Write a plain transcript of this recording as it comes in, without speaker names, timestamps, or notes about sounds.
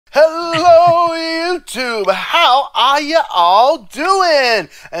Hello, YouTube! How are you all doing?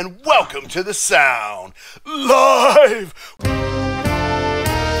 And welcome to The Sound Live!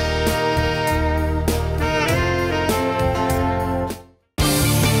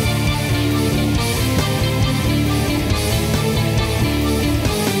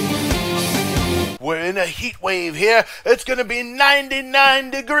 We're in a heat wave here. It's going to be 99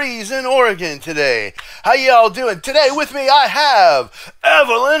 degrees in Oregon today. How y'all doing? Today with me I have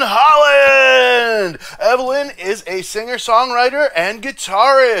Evelyn Holland. Evelyn is a singer-songwriter and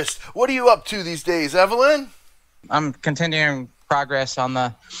guitarist. What are you up to these days, Evelyn? I'm continuing progress on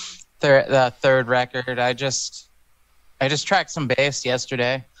the third record. I just tracked some bass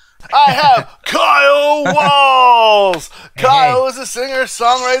yesterday. I have Kyle Walls. Kyle is a singer,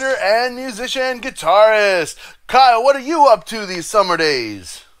 songwriter, and musician, guitarist. Kyle, what are you up to these summer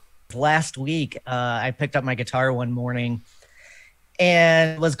days? Last week, I picked up my guitar one morning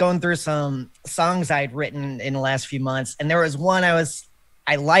and was going through some songs I'd written in the last few months. And there was one I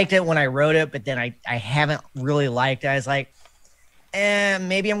liked it when I wrote it, but then I haven't really liked it. I was like,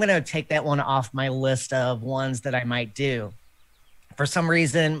 maybe I'm going to take that one off my list of ones that I might do. For some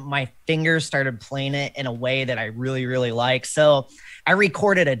reason, my fingers started playing it in a way that I really, really like. So I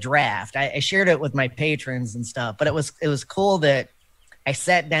recorded a draft. I shared it with my patrons and stuff, but it was cool that I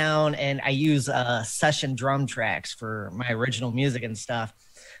sat down and I use session drum tracks for my original music and stuff.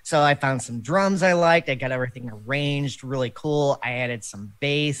 So I found some drums I liked. I got everything arranged really cool. I added some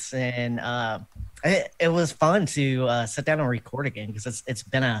bass, and it was fun to sit down and record again, because it's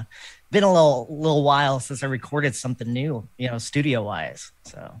been a little while since I recorded something new, studio wise.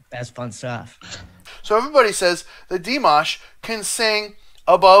 So that's fun stuff. So everybody says that Dimash can sing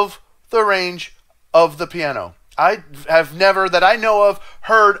above the range of the piano. I have never, that I know of,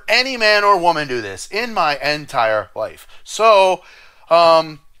 heard any man or woman do this in my entire life. So,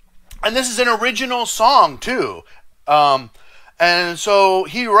 and this is an original song too. And so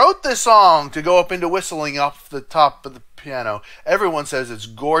he wrote this song to go up into whistling off the top of the piano. Everyone says it's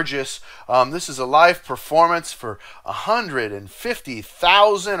gorgeous. This is a live performance for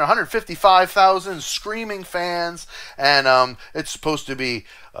 155,000 screaming fans, and it's supposed to be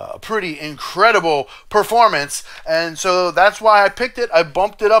a pretty incredible performance. And so that's why I picked it. I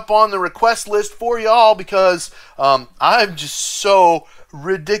bumped it up on the request list for y'all because I'm just so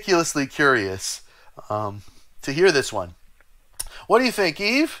ridiculously curious to hear this one. What do you think,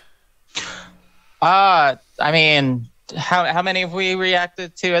 Eve? I mean, how many have we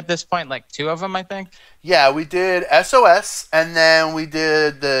reacted to at this point? Like 2 of them, I think. Yeah, we did SOS, and then we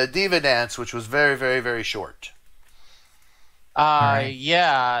did the Diva Dance, which was very, very, very short. Right.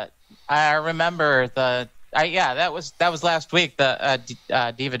 Yeah, I remember that was last week.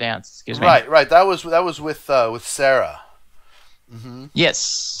 The Diva Dance. Excuse me. Right. That was with Sarah. Mm-hmm.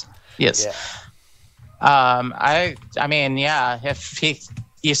 Yes. Yeah. I mean, yeah. If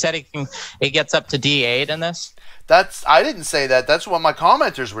you said he gets up to D8 in this. I didn't say that. That's what my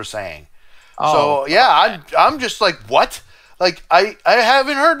commenters were saying. Oh, so yeah, okay. I'm just like, what? Like I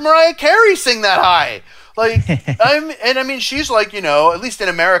haven't heard Mariah Carey sing that high. Like I mean, she's like, at least in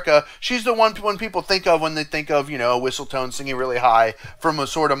America, she's the one when people think of when they think of whistle tone singing really high from a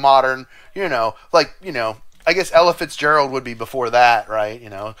sort of modern, I guess Ella Fitzgerald would be before that, right?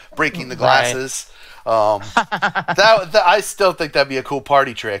 Breaking the glasses. Right. I still think that'd be a cool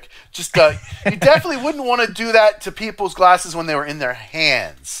party trick. Just you definitely wouldn't want to do that to people's glasses when they were in their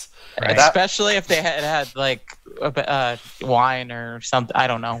hands, right? Especially if they had like wine or something. I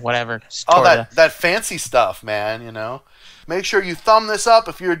don't know, whatever. Oh, that fancy stuff, man. Make sure you thumb this up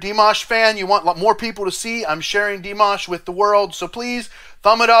if you're a Dimash fan. You want more people to see. I'm sharing Dimash with the world, so please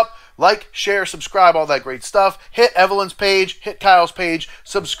thumb it up. Like, share, subscribe, all that great stuff. Hit Evelyn's page, hit Kyle's page,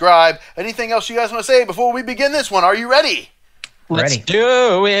 subscribe. Anything else you guys want to say before we begin this one? Are you ready? Let's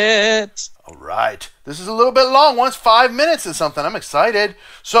do it. All right. This is a little bit long. Once 5 minutes and something. I'm excited.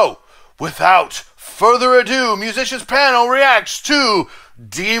 So, without further ado, Musicians Panel reacts to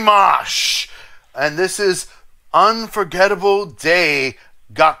Dimash. And this is Unforgettable Day,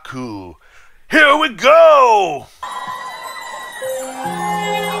 Gakku. Here we go!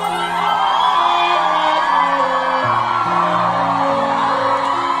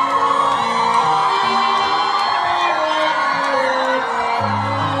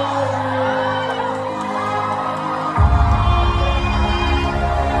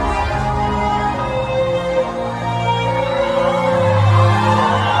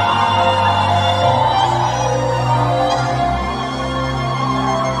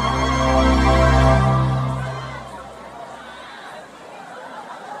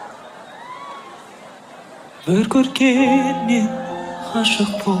 Berkorkeni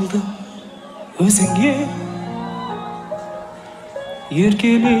Aşık oldum özüңе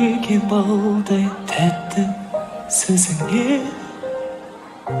Еркелеген балдай тәтті сөзіңе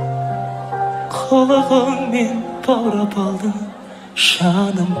Қылығыңмен баурап алдың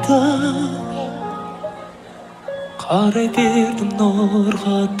жанымда Қарай бердім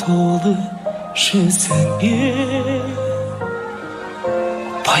нұрға толы жүзіңе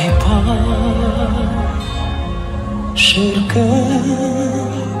Пай-пай шіркін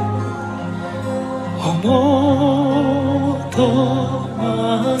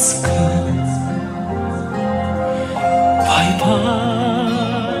ұмытылмас күн Пай-пай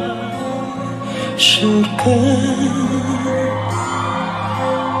шіркін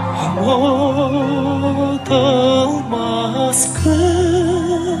ұмытылмас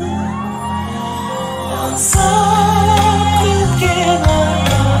күн аңсап күткен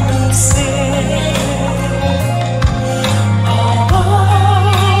арманым сен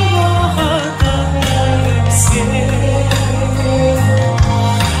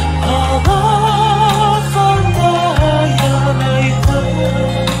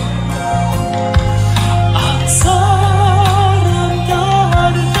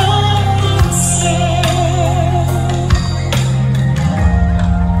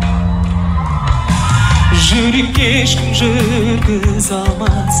Жүрекке ешкім жүргіз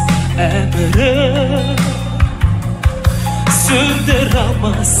алмас әмірі Сөндір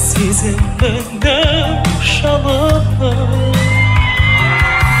алмас сезімімнің жалынын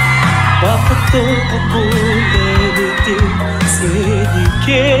Бақыттымын бұл әлемде сен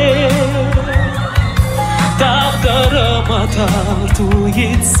екен Тағдырыма тарту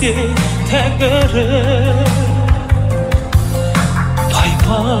етсе тәңірім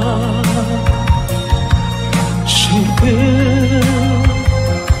Пай-пай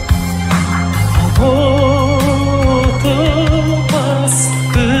ұмытылмас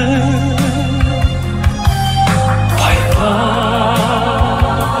күн Пай-пай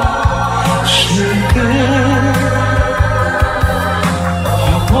шіркін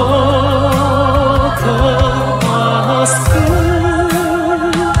ұмытылмас күн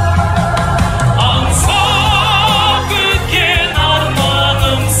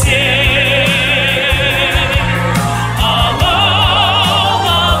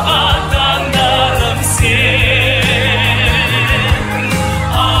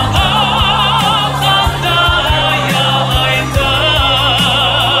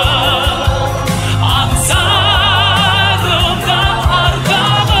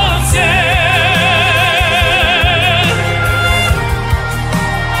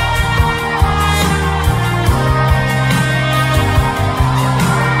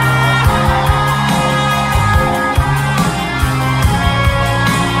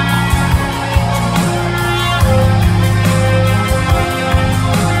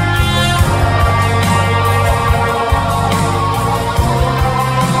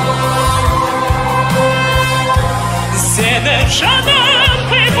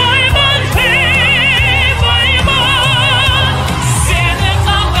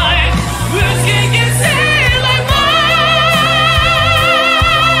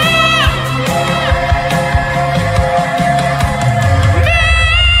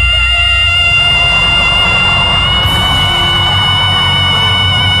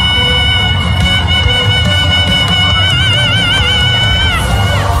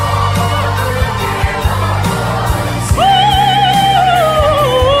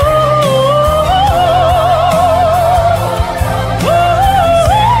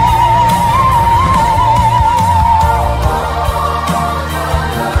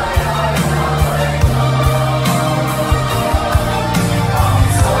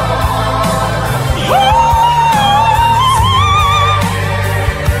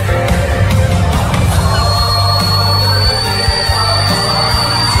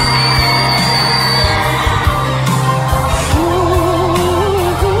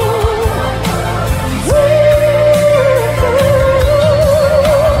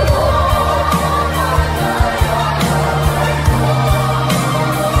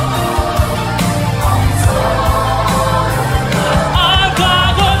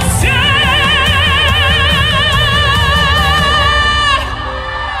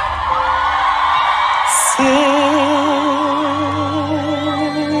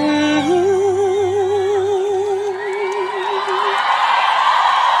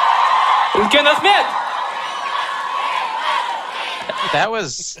Үлкен рахмет. That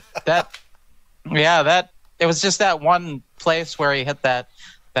was that. Yeah, that it was just that one place where he hit that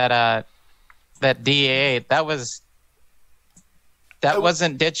D8. That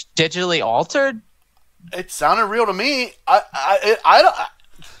wasn't digitally altered. It sounded real to me. I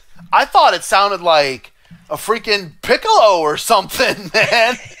thought it sounded like a freaking piccolo or something,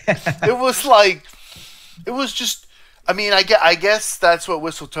 man. It was like, it was just. I mean, I guess that's what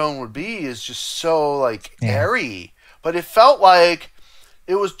whistle tone would be, is just so like airy. But it felt like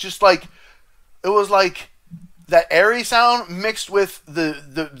it was just like, it was like that airy sound mixed with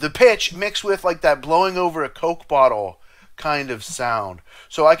the pitch mixed with like that blowing over a Coke bottle kind of sound.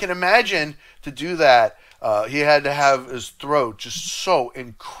 So I can imagine to do that, he had to have his throat just so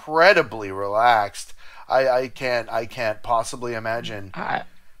incredibly relaxed. I can't possibly imagine. I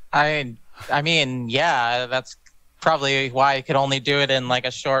mean, yeah, that's probably why I could only do it in like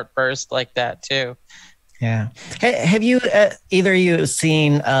a short burst like that too. Yeah. Have you either of you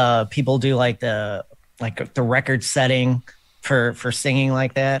seen people do like the record setting for singing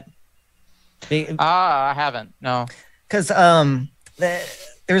like that? I haven't. No. Because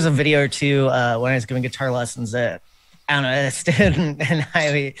there's a video or two when I was giving guitar lessons that I don't know, a student and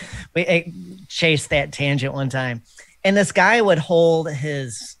I we chased that tangent one time, and this guy would hold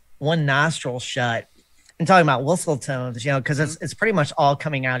his one nostril shut. And talking about whistle tones, you know, because it's pretty much all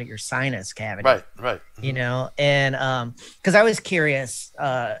coming out of your sinus cavity. Right. Mm-hmm. You know, and because I was curious,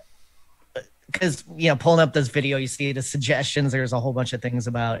 because, you know, pulling up this video, you see the suggestions. There's a whole bunch of things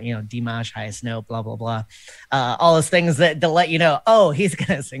about, you know, Dimash, highest note, blah, blah, blah. All those things that to let you know, oh, he's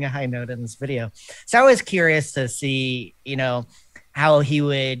going to sing a high note in this video. So I was curious to see, you know, how he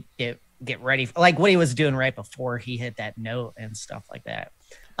would get ready, like what he was doing right before he hit that note and stuff like that.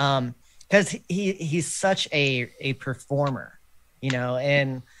 Because he's such a performer, you know,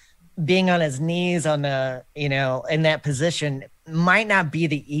 and being on his knees on the, you know, in that position might not be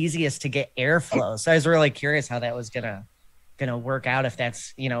the easiest to get airflow. So I was really curious how that was gonna work out, if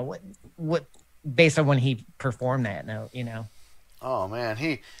that's, you know, what based on when he performed that note, you know. Oh man,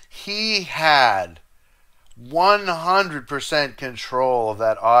 he had 100% control of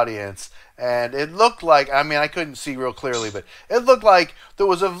that audience, and it looked like, I mean, I couldn't see real clearly, but it looked like there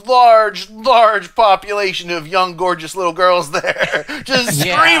was a large population of young, gorgeous little girls there, just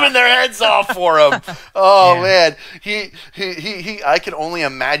screaming their heads off for him. Oh man, he I can only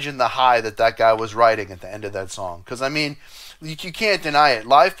imagine the high that guy was riding at the end of that song, because I mean, you can't deny it.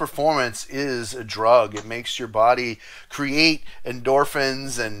 Live performance is a drug. It makes your body create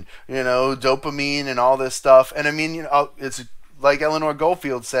endorphins and, you know, dopamine and all this stuff. And I mean, you know, it's like Eleanor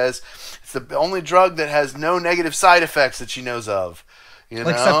Goldfield says, it's the only drug that has no negative side effects that she knows of. You know?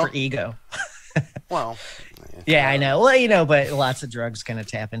 Except for ego. Well, yeah, I know. Well, you know, but lots of drugs kind of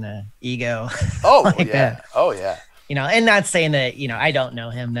tap into ego. Oh, like yeah. that. Oh, yeah. You know, and not saying that, you know, I don't know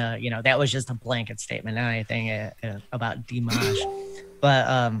him. You know, that was just a blanket statement, not anything about Dimash.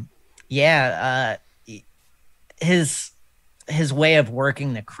 But his way of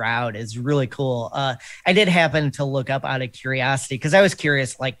working the crowd is really cool. I did happen to look up out of curiosity, because I was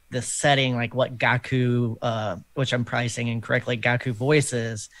curious, like the setting, like what Gakku, which I'm probably saying incorrectly, Gakku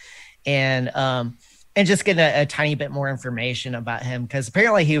voices, and just getting a tiny bit more information about him, because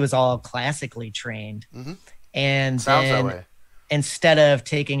apparently he was all classically trained. Mm-hmm. And sounds then, that way. Instead of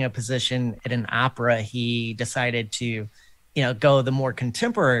taking a position at an opera, he decided to, you know, go the more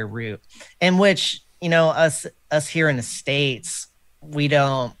contemporary route, in which, you know, us here in the States, we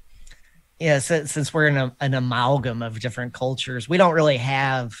don't, yeah, since we're in an amalgam of different cultures, we don't really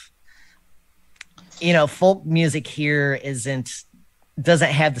have, you know, folk music here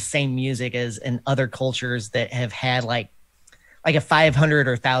doesn't have the same music as in other cultures that have had like a 500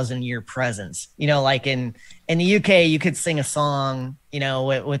 or 1,000 year presence. You know, like in the UK, you could sing a song, you know,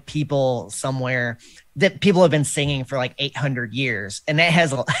 with people somewhere that people have been singing for like 800 years. And that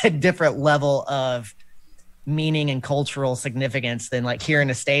has a different level of meaning and cultural significance than like here in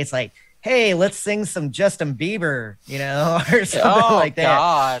the States, like, hey, let's sing some Justin Bieber, you know, or something like that.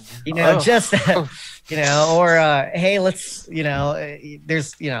 God. You know, just, you know, or hey, let's, you know,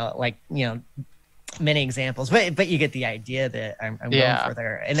 there's, you know, like, you know, many examples, but you get the idea that I'm going for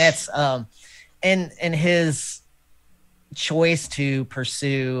there. And that's and his choice to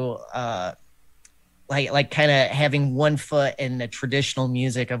pursue like kind of having one foot in the traditional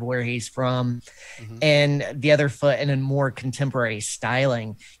music of where he's from, mm-hmm. and the other foot in a more contemporary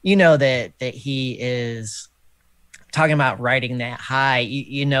styling. You know that he is talking about riding that high.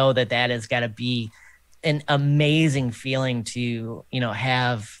 You know that has got to be an amazing feeling to, you know,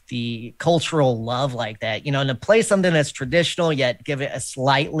 have the cultural love like that, you know, and to play something that's traditional yet give it a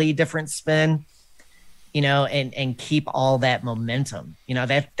slightly different spin, you know, and keep all that momentum. You know,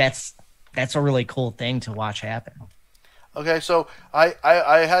 that's a really cool thing to watch happen. Okay, so I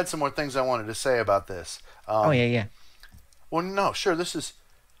had some more things I wanted to say about this. Yeah. Well, no, sure, this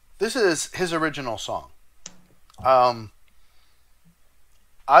This is his original song. I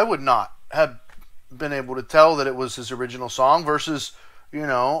would not have been able to tell that it was his original song versus,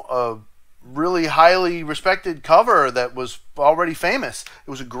 a really highly respected cover that was already famous. It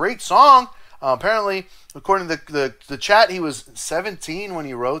was a great song. Apparently, according to the chat, he was 17 when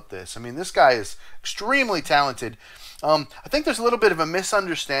he wrote this. I mean, this guy is extremely talented. I think there's a little bit of a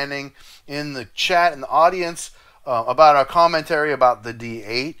misunderstanding in the chat and the audience about our commentary about the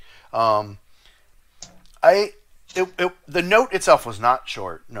D8. The note itself was not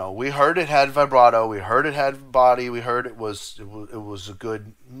short. No, we heard it had vibrato. We heard it had body. We heard it was a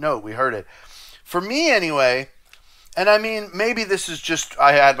good note. We heard it. For me, anyway, and I mean, maybe this is just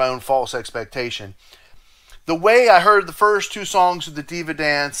I had my own false expectation. The way I heard the first two songs of the Diva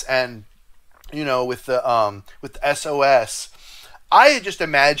Dance and with the SOS, I had just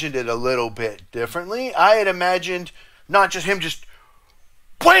imagined it a little bit differently. I had imagined not just him just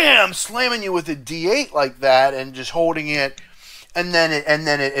wham slamming you with a D8 like that and just holding it and then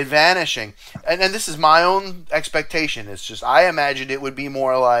it vanishing. And this is my own expectation. It's just I imagined it would be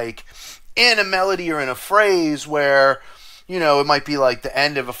more like in a melody or in a phrase where it might be like the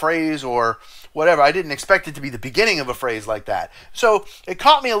end of a phrase or whatever. I didn't expect it to be the beginning of a phrase like that. So it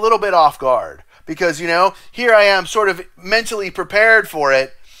caught me a little bit off guard because, here I am sort of mentally prepared for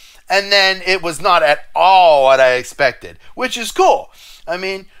it, and then it was not at all what I expected, which is cool. I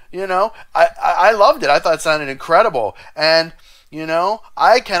mean, I loved it. I thought it sounded incredible. And,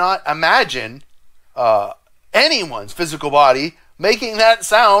 I cannot imagine anyone's physical body making that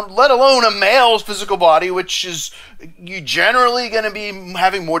sound, let alone a male's physical body, which is you generally going to be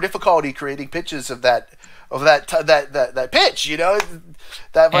having more difficulty creating pitches of that pitch.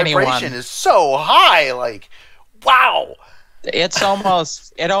 That vibration is so high. Like, wow. It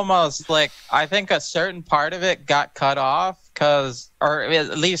almost like I think a certain part of it got cut off or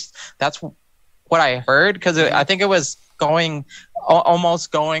at least that's what I heard because I think it was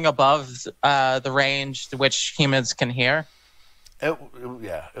almost going above the range to which humans can hear. It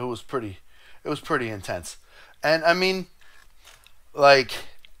was pretty intense. And I mean, like,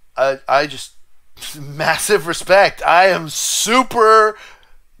 I just, massive respect. I am super,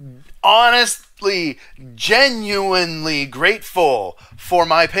 honestly, genuinely grateful for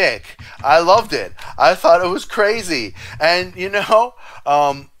my pick. I loved it. I thought it was crazy. And,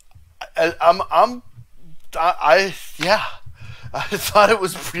 I thought it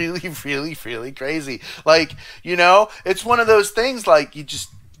was really, really, really crazy. Like, it's one of those things like you just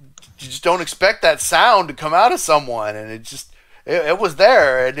don't expect that sound to come out of someone, and it was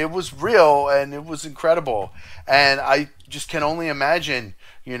there, and it was real, and it was incredible. And I just can only imagine,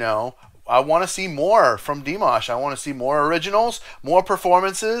 I want to see more from Dimash. I want to see more originals, more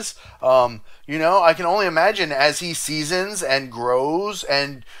performances. I can only imagine as he seasons and grows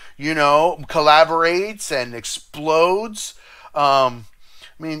and, collaborates and explodes. I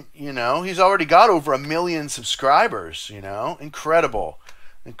mean, he's already got over 1 million subscribers,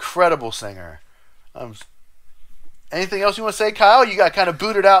 incredible singer. Anything else you want to say, Kyle? You got kind of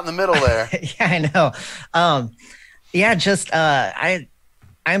booted out in the middle there. Yeah, I know.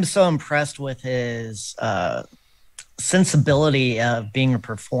 I'm so impressed with his sensibility of being a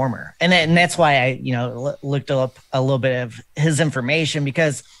performer. And that's why I, looked up a little bit of his information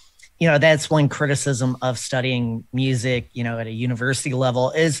because that's one criticism of studying music, at a university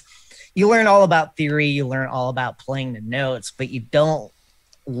level is you learn all about theory, you learn all about playing the notes, but you don't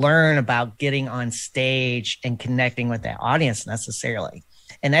learn about getting on stage and connecting with that audience necessarily.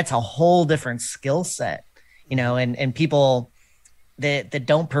 And that's a whole different skill set, and people that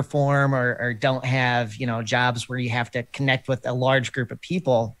don't perform or don't have, jobs where you have to connect with a large group of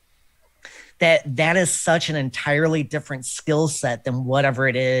people, that is such an entirely different skill set than whatever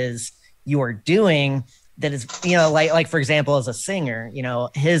it is you are doing. That is, like for example, as a singer,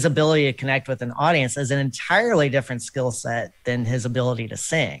 his ability to connect with an audience is an entirely different skill set than his ability to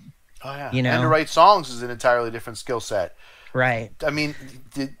sing. Oh yeah, and to write songs is an entirely different skill set. Right. I mean,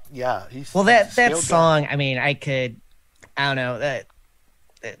 that song. I mean, I don't know that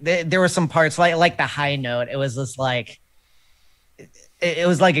there were some parts like the high note. It was just like. It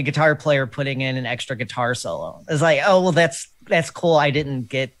was like a guitar player putting in an extra guitar solo. It's like, oh, well, that's cool. I didn't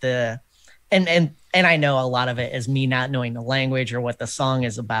get and I know a lot of it is me not knowing the language or what the song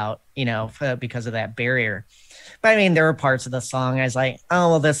is about, because of that barrier. But I mean, there were parts of the song I was like, oh,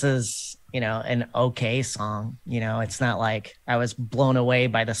 well, this is, an okay song. It's not like I was blown away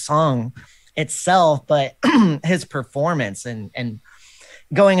by the song itself, but his performance and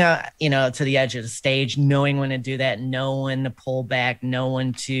going to the edge of the stage, knowing when to do that, know when to pull back, know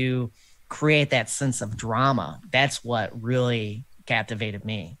when to create that sense of drama. That's what really captivated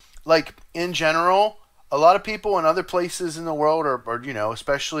me. like in general, a lot of people in other places in the world, or you know,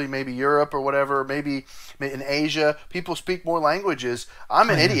 especially maybe Europe or whatever, maybe in Asia, people speak more languages. I'm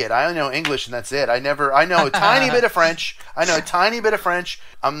an idiot. I only know English and that's it. I know a tiny bit of French.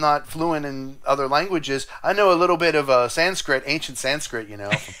 I'm not fluent in other languages. I know a little bit of Sanskrit, ancient Sanskrit, you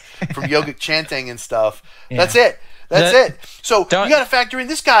know, from yogic chanting and stuff. Yeah. That's it. That's it. So you got to factor in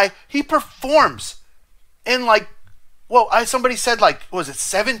this guy. He performs in like, well, somebody said like, what was it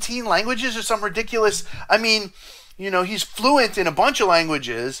 17 languages or something ridiculous? I mean, you know, he's fluent in a bunch of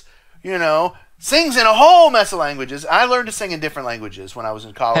languages, you know, sings in a whole mess of languages. I learned to sing in different languages when I was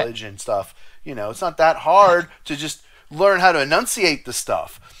in college and stuff. You know, it's not that hard to just learn how to enunciate the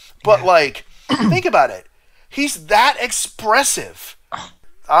stuff. But like, think about it. He's that expressive.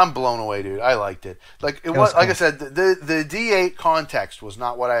 I'm blown away, dude. I liked it. Like it was, like I said, the D8 context was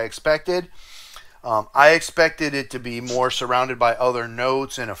not what I expected. I expected it to be more surrounded by other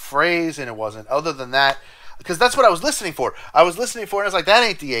notes in a phrase, and it wasn't. Other than that, because that's what I was listening for. I was listening for, and I was like, that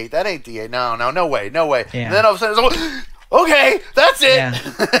ain't D8. That ain't D8. No way. Yeah. And then all of a sudden, I was like, okay, that's it.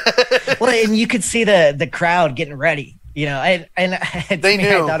 Yeah. Well, and you could see the crowd getting ready, you know, and they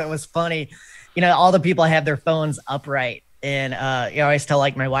knew. I thought it was funny. You know, all the people have their phones upright. And you know, I always tell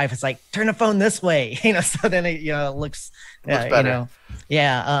like my wife, it's like, turn the phone this way, you know, so then it, you know, it looks better. You know,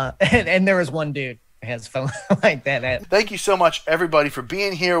 yeah. And there was one dude who has phone like that. Thank you so much, everybody, for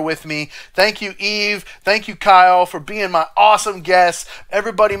being here with me. Thank you, Eve. Thank you, Kyle, for being my awesome guest.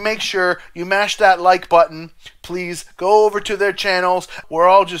 Everybody, make sure you mash that like button. Please go over to their channels. We're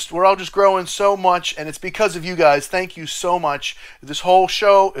all just growing so much, and it's because of you guys. Thank you so much. This whole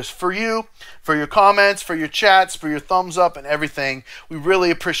show is for you, for your comments, for your chats, for your thumbs up and everything. We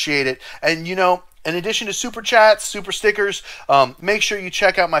really appreciate it. And you know, in addition to super chats, super stickers, make sure you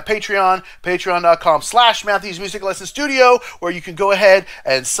check out my Patreon, patreon.com/Matthews Music Lesson Studio, where you can go ahead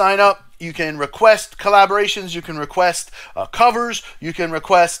and sign up. You can request collaborations, you can request covers, you can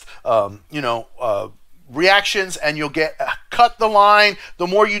request, reactions, and you'll get cut the line. The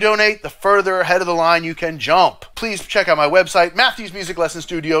more you donate, the further ahead of the line you can jump. Please check out my website,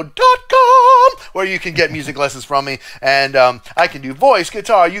 MatthewsMusicLessonStudio.com, where you can get music lessons from me. And I can do voice,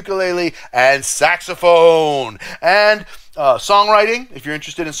 guitar, ukulele, and saxophone. And songwriting, if you're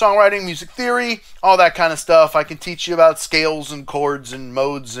interested in songwriting, music theory, all that kind of stuff. I can teach you about scales and chords and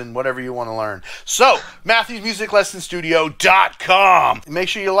modes and whatever you want to learn. So, MatthewsMusicLessonStudio.com. Make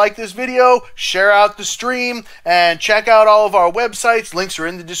sure you like this video, share out the stream, and check out all of our websites. Links are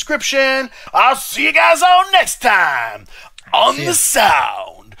in the description. I'll see you guys all next time on the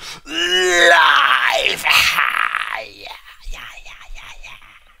Sound Live High.